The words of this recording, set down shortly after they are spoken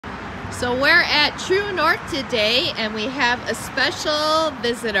So we're at True North today and we have a special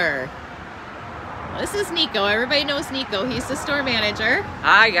visitor. This is Nico. Everybody knows Nico. He's the store manager.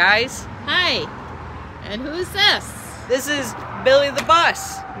 Hi guys. Hi. And who's this? This is Billy the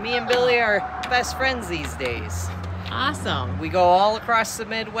bus. Me and Billy are best friends these days. Awesome. We go all across the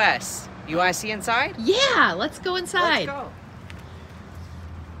Midwest. You want to see inside? Yeah, let's go inside. Let's go.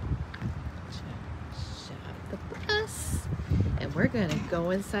 Shut up the bus. And we're gonna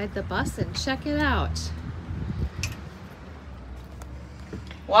go inside the bus and check it out.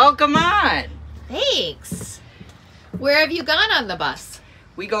 Welcome on. Thanks. Where have you gone on the bus?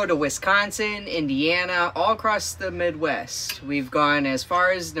 We go to Wisconsin, Indiana, all across the Midwest. We've gone as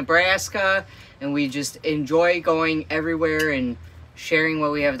far as Nebraska, and we just enjoy going everywhere and sharing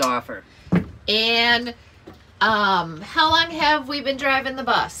what we have to offer. And how long have we been driving the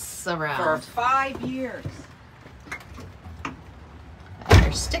bus around? For 5 years.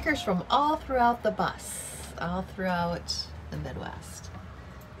 There's stickers from all throughout the bus, all throughout the Midwest.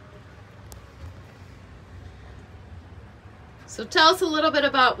 So tell us a little bit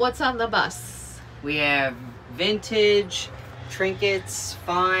about what's on the bus. We have vintage, trinkets,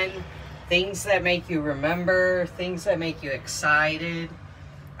 fun, things that make you remember, things that make you excited.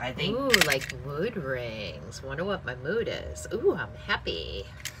 I think. Ooh, like mood rings. Wonder what my mood is. Ooh, I'm happy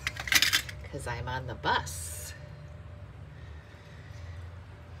because I'm on the bus.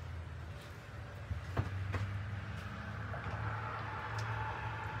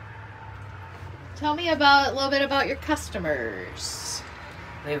 Tell me a little bit about your customers.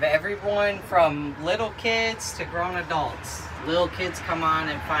 We have everyone from little kids to grown adults. Little kids come on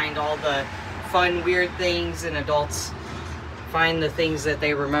and find all the fun, weird things, and adults find the things that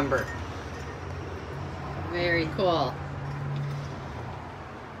they remember. Very cool.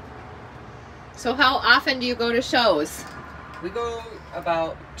 So how often do you go to shows? We go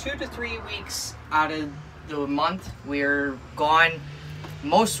about 2 to 3 weeks out of the month. We're gone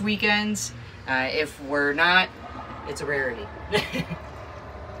most weekends. If we're not, it's a rarity.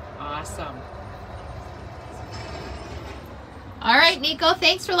 Awesome. All right, Nico,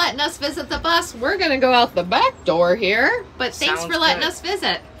 thanks for letting us visit the bus. We're going to go out the back door here, but thanks Sounds for letting good. us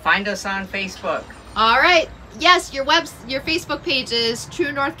visit. Find us on Facebook. All right. Yes, your Facebook page is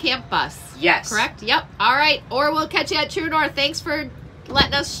True North Camp Bus. Yes. Correct? Yep. All right. Or we'll catch you at True North. Thanks for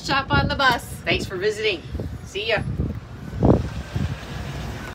letting us shop on the bus. Thanks for visiting. See ya.